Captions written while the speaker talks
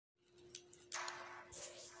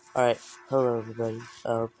Alright, hello everybody,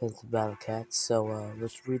 Prince of Battle Cats.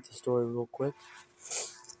 Let's read the story real quick.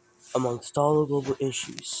 Amongst all the global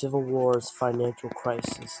issues, civil wars, financial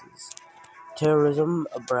crises, terrorism,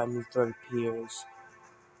 a brand new threat appears.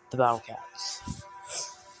 The Battle Cats.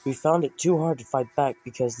 We found it too hard to fight back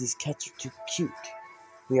because these cats are too cute.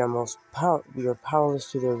 We are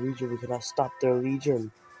powerless to their legion. We cannot stop their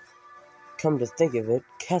legion. Come to think of it,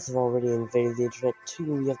 cats have already invaded the internet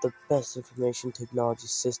too. We have the best information technology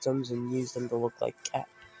systems and use them to look like cats.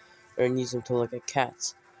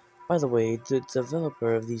 By the way, the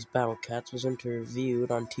developer of these battle cats was interviewed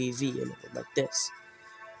on TV and it went like this.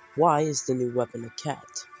 Why is the new weapon a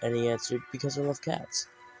cat? And he answered, because I love cats.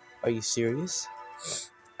 Are you serious?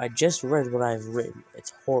 I just read what I've written.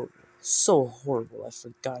 It's horrible. So horrible. I've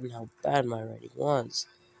forgotten how bad my writing was.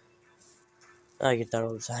 I get that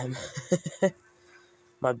all the time.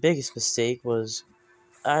 My biggest mistake was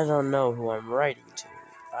I don't know who I'm writing to.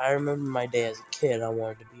 I remember my day as a kid. I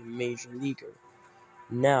wanted to be a major leaguer.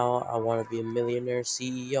 Now I want to be a millionaire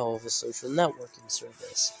CEO of a social networking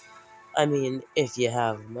service. I mean, if you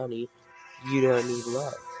have money, you don't need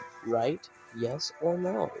love, right? Yes or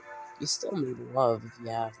no? You still need love if you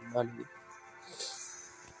have money.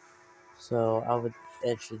 So I would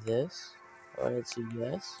answer this. I would answer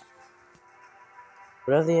yes.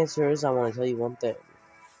 Whatever the answer is, I want to tell you one thing.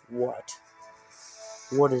 What?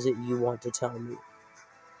 What is it you want to tell me?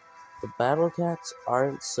 The battle cats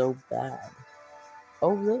aren't so bad.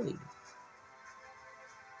 Oh, really?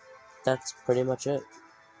 That's pretty much it.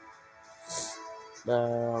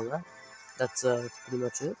 Alright. That's pretty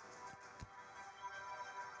much it.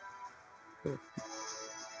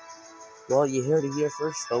 Well, you heard it here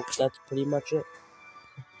first, folks. That's pretty much it.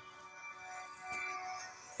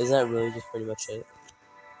 Is that really just pretty much it?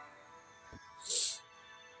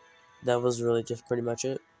 That was really just pretty much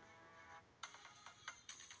it?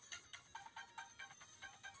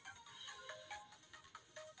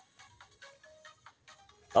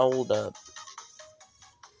 Hold up.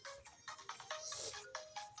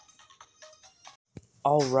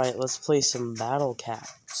 Alright, let's play some Battle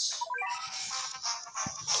Cats.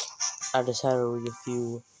 I just had to read a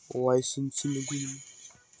few licensing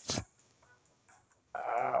agreements.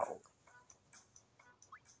 Ow.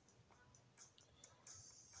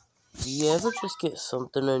 Do you ever just get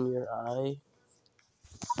something in your eye?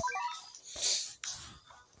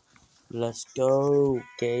 Let's go,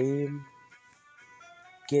 game.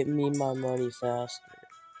 Get me my money faster.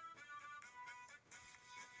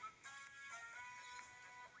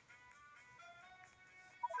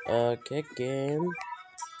 Okay, game.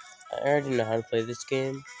 I already know how to play this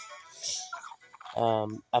game. I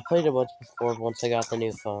played it once before. Once I got the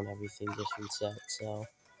new phone, everything just reset, so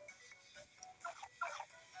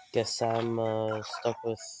guess I'm stuck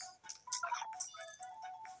with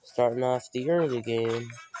starting off the early game.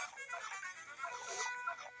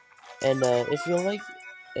 And if you like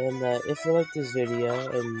this video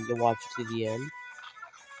and you watch it to the end,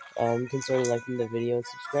 consider liking the video and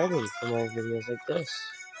subscribing for more videos like this.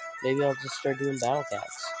 Maybe I'll just start doing Battle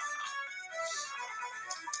Cats.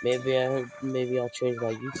 Maybe I'll change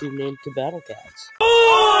my YouTube name to Battle Cats.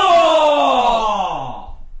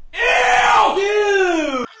 Oh! Ew!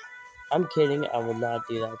 Dude! I'm kidding. I will not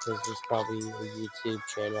do that because there's probably a YouTube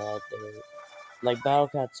channel out there. Like Battle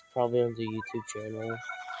Cats probably owns a YouTube channel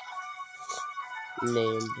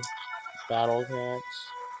named Battle Cats,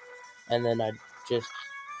 and then I just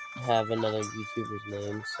have another YouTuber's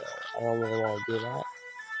name, so I don't really want to do that.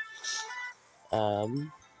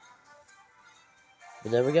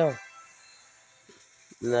 But there we go.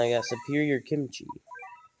 And then I got Superior Kimchi.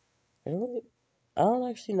 I don't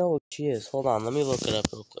actually know what she is. Hold on, let me look it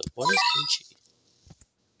up real quick. What is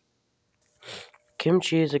kimchi?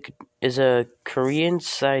 Kimchi is a Korean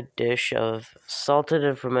side dish of salted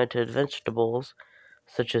and fermented vegetables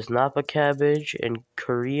such as napa cabbage and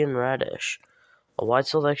Korean radish. A wide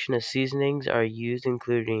selection of seasonings are used,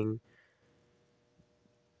 including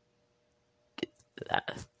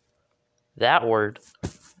that word,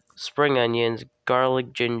 spring onions,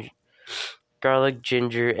 garlic,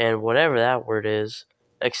 ginger, and whatever that word is,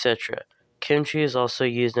 etc. Kimchi is also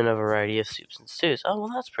used in a variety of soups and stews. Oh, well,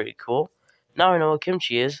 that's pretty cool. Now I know what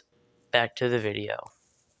kimchi is. Back to the video.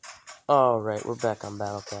 Alright, we're back on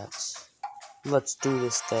Battle Cats. Let's do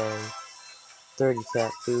this thing. 30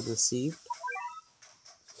 cat food received.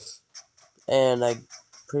 And I'm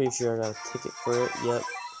pretty sure I got a ticket for it. Yep.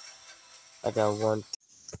 I got one.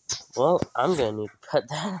 Well, I'm gonna need to cut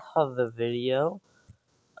that out of the video.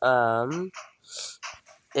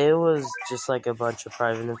 It was just like a bunch of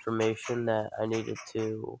private information that I needed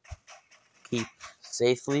to keep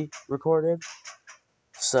safely recorded.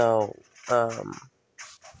 So,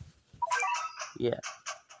 yeah,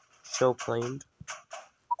 show claimed.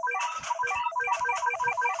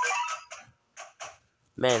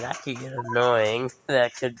 Man, that could get annoying.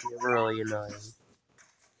 That could get really annoying.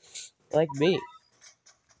 Like me.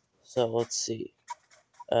 So, let's see.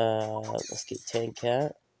 Let's get Tank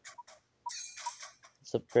Cat.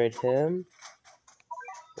 Let's upgrade him.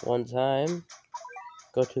 One time.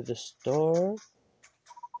 Go to the store.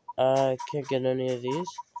 I can't get any of these.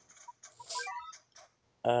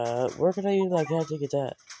 Where can I use my cat to get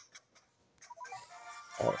that?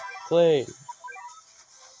 Claim.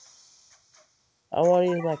 I want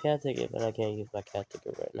to use my cat ticket, but I can't use my cat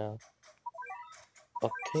ticket right now.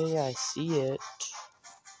 Okay, I see it.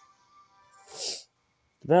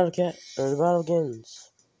 The battle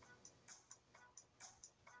begins.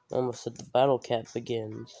 Almost said the battle cat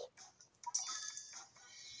begins.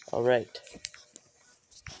 Alright.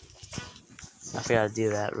 I forgot to do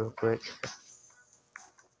that real quick.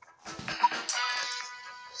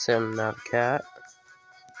 Sending out a cat.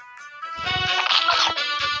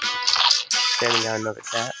 Sending out another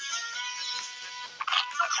cat.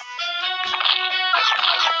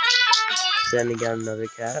 Sending out another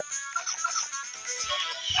cat.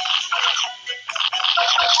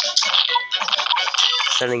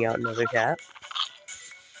 Sending out another cat.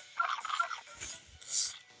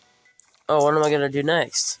 Oh, what am I gonna do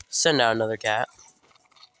next? Send out another cat.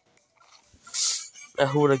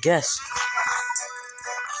 Who would have guessed?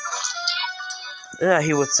 Yeah,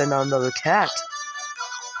 he would send out another cat.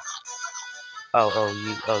 Oh,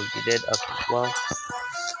 you did? Okay, well.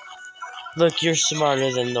 Look, you're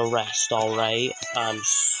smarter than the rest, alright? I'm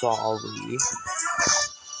sorry.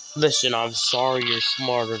 Listen, I'm sorry you're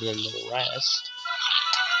smarter than the rest.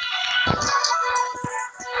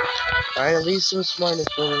 Alright, at least some smartness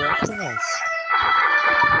for the rest of us.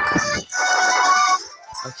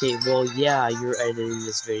 Okay, well, yeah, you're editing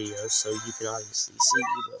this video, so you can obviously see,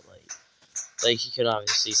 but, like, you can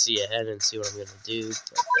obviously see ahead and see what I'm gonna do,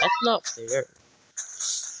 but that's not fair.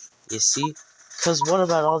 You see? Because what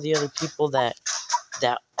about all the other people that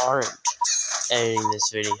aren't editing this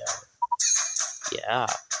video? Yeah.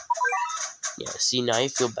 Yeah, see, now you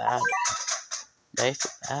feel bad. Now you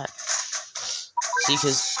feel bad. See,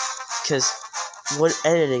 because what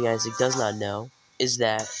Editing Isaac does not know is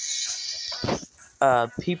that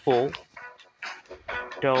people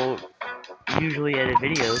don't usually edit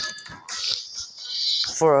videos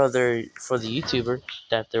for the YouTuber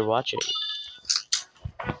that they're watching.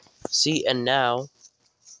 See, and now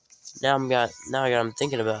I'm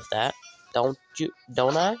thinking about that. Don't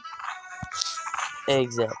I?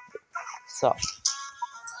 Exactly. So,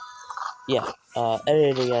 yeah,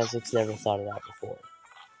 Editing Isaac's never thought of that before.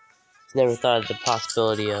 He's never thought of the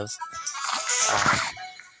possibility of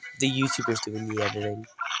the YouTubers doing the editing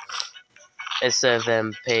instead of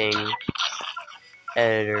them paying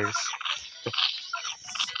editors.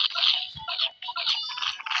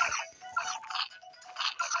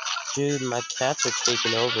 Dude, my cats are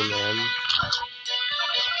taking over, man.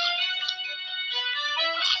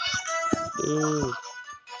 Dude.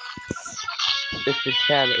 It's the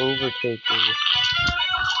cat overtaking.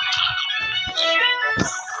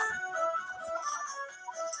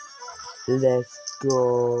 Let's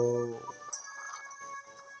go.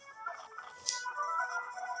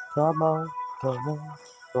 Come on, come on,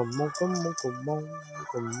 come on, come on, come on, come on,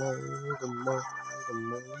 come on, come on,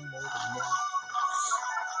 come on.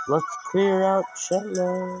 Let's clear out China.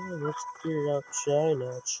 Let's clear out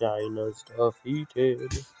China. China's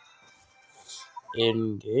defeated.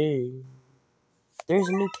 In game. There's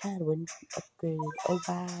a new cat when upgraded. Oh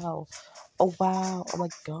wow. Oh wow. Oh my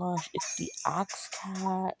gosh. It's the Ox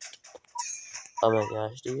Cat. Oh my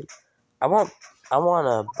gosh, dude. I want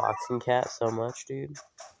a boxing cat so much, dude.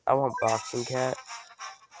 I want boxing cat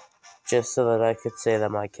just so that I could say that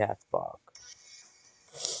my cat's box.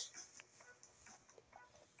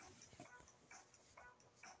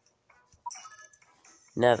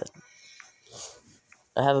 Now then,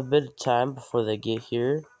 I have a bit of time before they get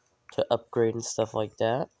here to upgrade and stuff like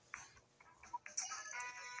that.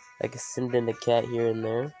 I can send in a cat here and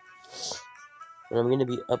there. And I'm gonna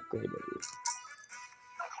be upgrading.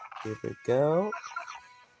 Here we go.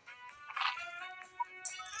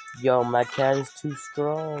 Yo, my cat is too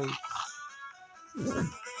strong.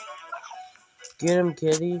 Get him,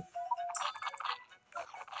 kitty.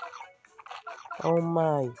 Oh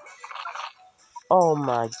my. Oh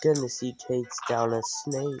my goodness, he takes down a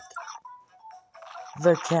snake.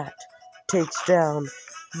 The cat takes down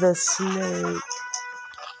the snake.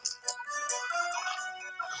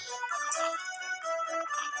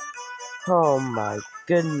 Oh my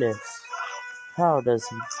goodness. How does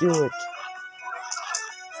he do it?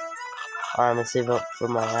 Alright, I'm gonna save up for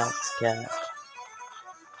my axe cat.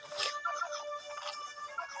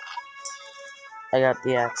 I got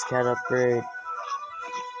the axe cat upgrade.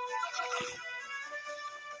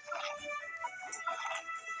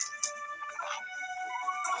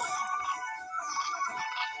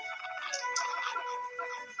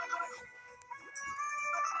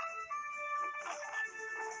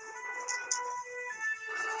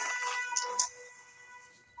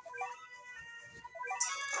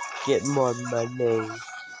 Get more money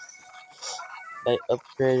by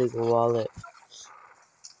upgrading a wallet.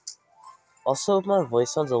 Also, if my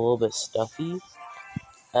voice sounds a little bit stuffy,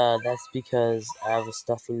 that's because I have a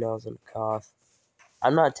stuffy nose and a cough.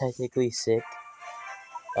 I'm not technically sick,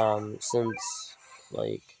 since,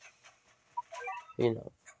 like, you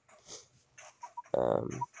know,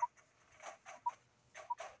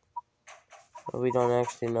 we don't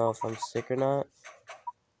actually know if I'm sick or not.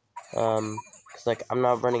 Cause, like, I'm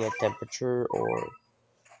not running a temperature, or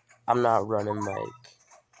I'm not running,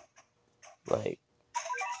 like,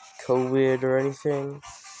 COVID or anything.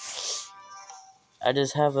 I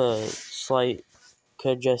just have a slight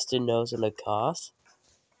congested nose and a cough,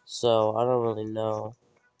 so I don't really know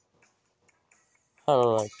how to,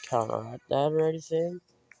 like, counteract that or anything.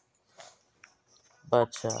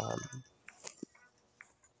 But,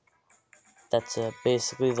 that's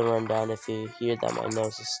basically the rundown if you hear that my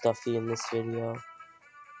nose is stuffy in this video.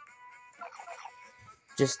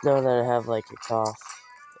 Just know that I have, like, a cough,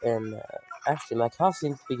 and actually my cough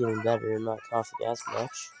seems to be getting better and not coughing as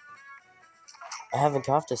much. I haven't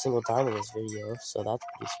coughed a single time in this video, so that's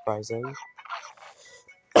pretty surprising.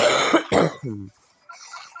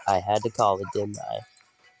 I had to call it, didn't I?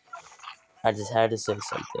 I just had to say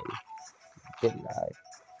something, didn't I?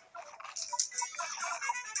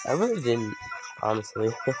 I really didn't, honestly.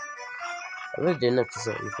 I really didn't have to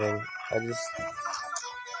say anything. I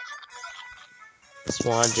just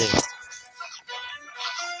wanted to,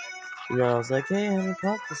 I was like, hey, I haven't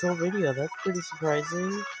coughed this whole video. That's pretty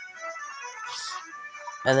surprising.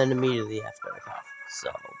 And then immediately after I coughed.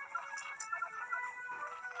 So,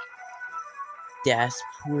 that's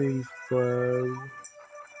pretty fun.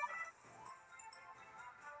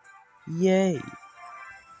 Yay.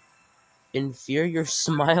 Inferior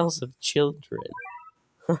smiles of children.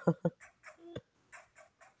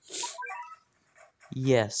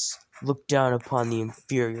 Yes, look down upon the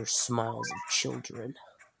inferior smiles of children.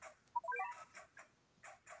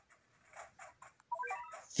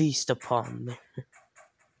 Feast upon their...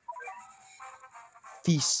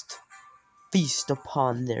 Feast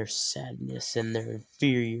upon their sadness and their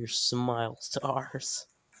inferior smiles to ours.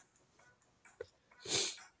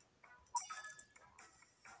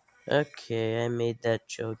 Okay, I made that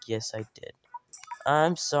joke. Yes, I did.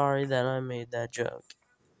 I'm sorry that I made that joke.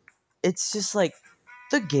 It's just like,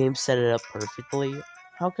 the game set it up perfectly.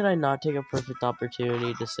 How could I not take a perfect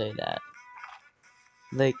opportunity to say that?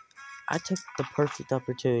 Like, I took the perfect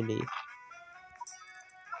opportunity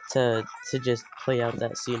to just play out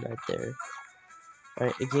that scene right there.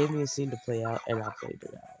 Alright, it gave me a scene to play out, and I played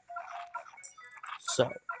it out. So,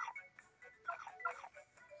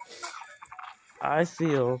 I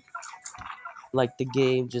feel like the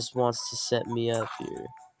game just wants to set me up here.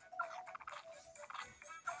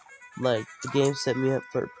 Like, the game set me up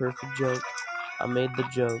for a perfect joke. I made the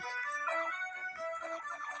joke.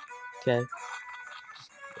 Okay?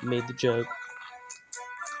 I made the joke.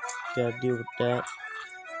 Gotta deal with that.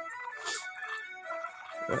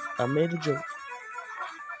 I made a joke.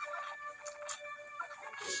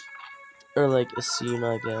 Or like a scene,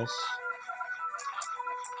 I guess.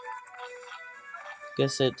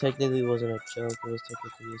 Guess it technically wasn't a joke, it was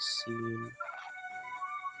technically a scene.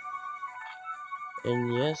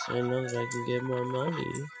 And yes, I know that I can get more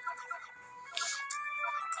money.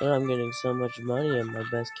 But I'm getting so much money and my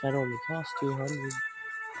best cat only costs 200.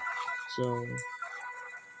 So...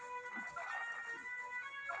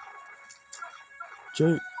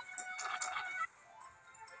 joke.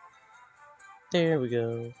 There we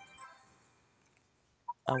go.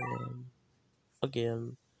 I won.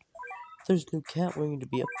 Again. There's new cat waiting to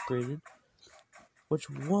be upgraded. Which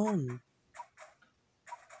one?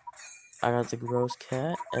 I got the gross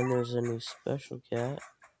cat, and there's a new special cat.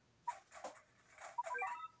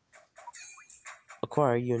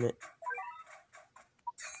 Acquire a unit.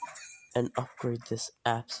 And upgrade this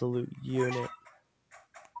absolute unit.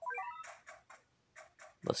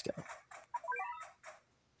 Let's go.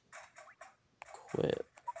 Quit.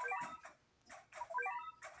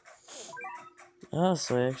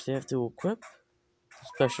 So I actually have to equip the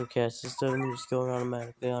special cats instead of them just going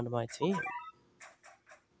automatically onto my team.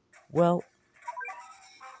 Well,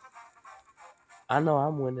 I know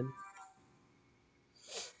I'm winning.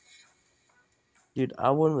 Dude,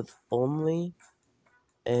 I win with only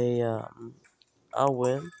a, I'll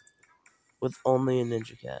win with only a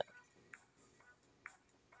Ninja Cat.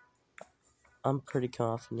 I'm pretty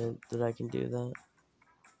confident that I can do that.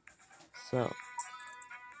 So.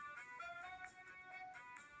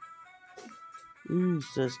 Ooh,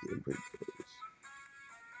 that's getting pretty close.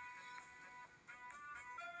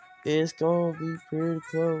 It's gonna be pretty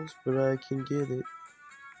close, but I can get it.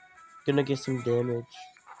 Gonna get some damage.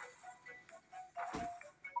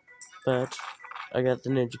 But I got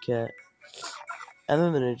the Ninja Cat. And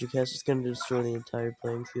then the Ninja Cat's just gonna destroy the entire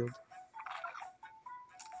playing field.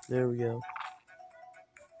 There we go.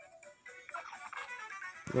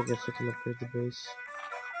 I guess I can upgrade the base.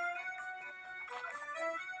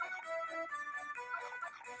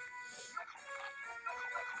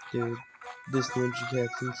 Dude, this Ninja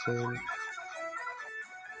Cat's insane.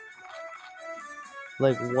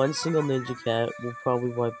 Like, one single Ninja Cat will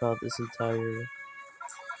probably wipe out this entire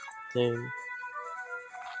thing.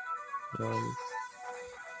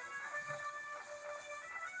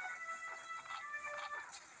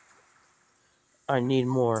 I need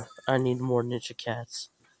more. I need more Ninja Cats.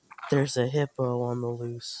 There's a hippo on the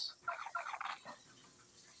loose.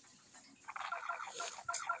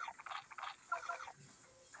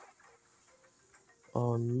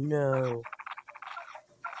 Oh no.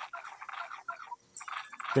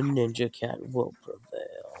 The Ninja Cat will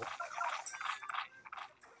prevail.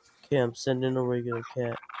 Okay, I'm sending a regular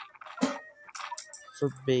cat. For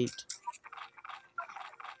bait.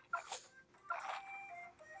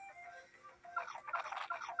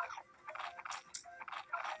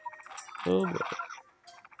 Oh boy.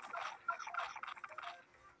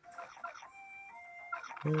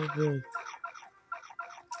 Okay.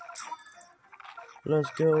 Let's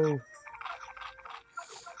go.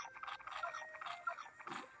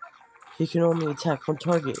 He can only attack one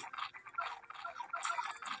target.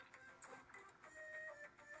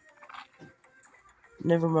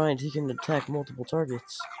 Never mind, he can attack multiple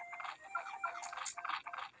targets.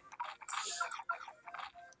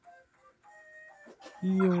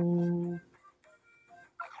 Yo.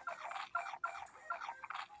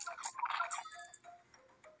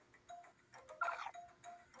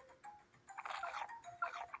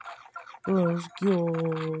 Let's go.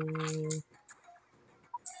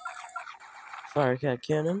 Fire cat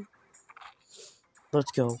cannon.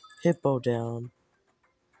 Let's go. Hippo down.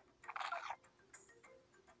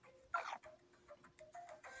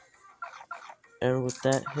 And with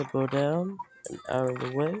that hippo down and out of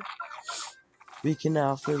the way, we can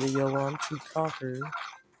now freely go on to conquer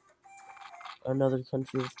another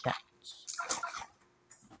country with cats.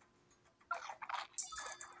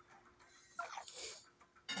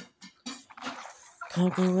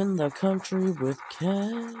 Conquering the country with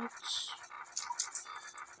cats.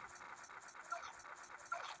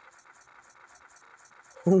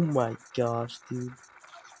 Oh my gosh, dude.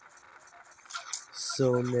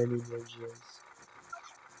 So many ninjas.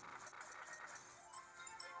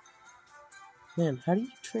 Man, how do you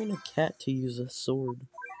train a cat to use a sword?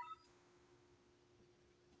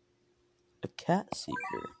 A cat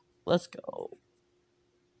seeker. Let's go.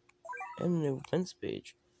 And a new events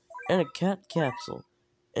page. And a cat capsule.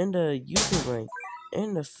 And a user rank.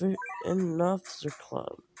 And an officer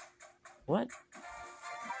club. What?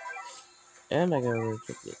 And I got a rare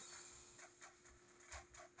ticket.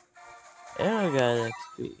 And I got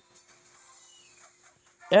XP.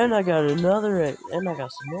 And I got another and I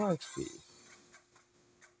got some more XP.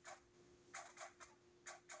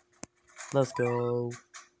 Let's go.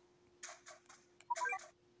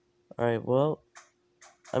 Alright, well,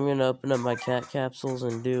 I'm gonna open up my cat capsules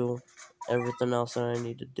and do everything else that I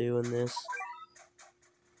need to do in this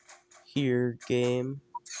here game.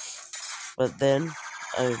 But then,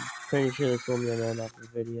 I'm pretty sure that's when I'm gonna end off the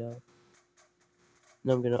video.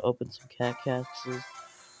 Then I'm gonna open some cat capsules.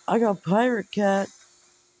 I got Pirate Cat!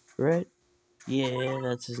 Right? Yeah,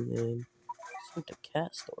 that's his name. Just went to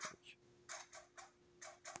cat storage.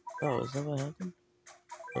 Oh, is that what happened?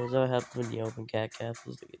 Oh, is that what happens when you open cat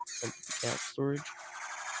capsules to get sent to cat storage?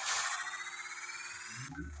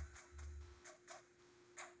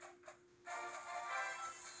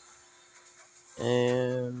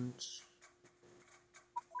 And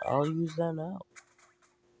I'll use that now.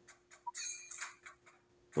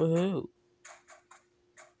 Woohoo!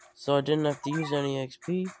 So I didn't have to use any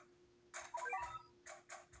XP.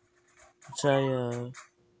 Which I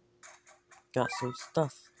got some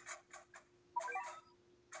stuff.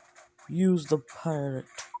 Use the pirate.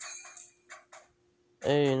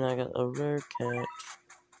 Hey, and I got a rare cat.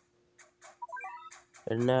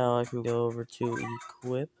 And now I can go over to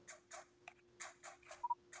equip,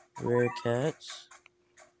 rare cats,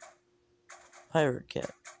 pirate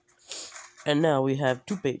cat. And now we have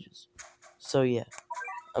 2 pages. So yeah,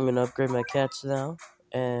 I'm gonna upgrade my cats now,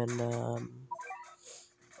 and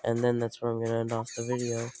then that's where I'm gonna end off the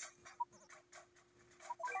video.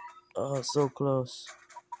 Oh, so close.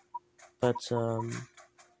 But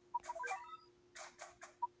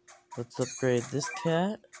let's upgrade this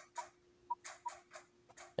cat.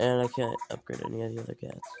 And I can't upgrade any of the other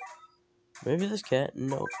cats. Maybe this cat?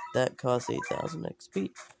 Nope. That costs 8,000 XP.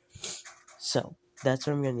 So, that's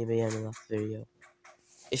where I'm going to be ending off the video.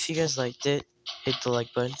 If you guys liked it, hit the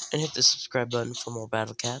like button and hit the subscribe button for more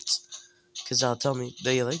Battle Cats. Because that'll tell me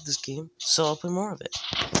that you like this game, so I'll play more of it.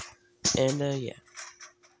 And, yeah.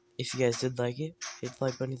 If you guys did like it, hit the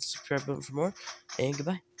like button, hit the subscribe button for more, and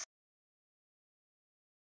goodbye.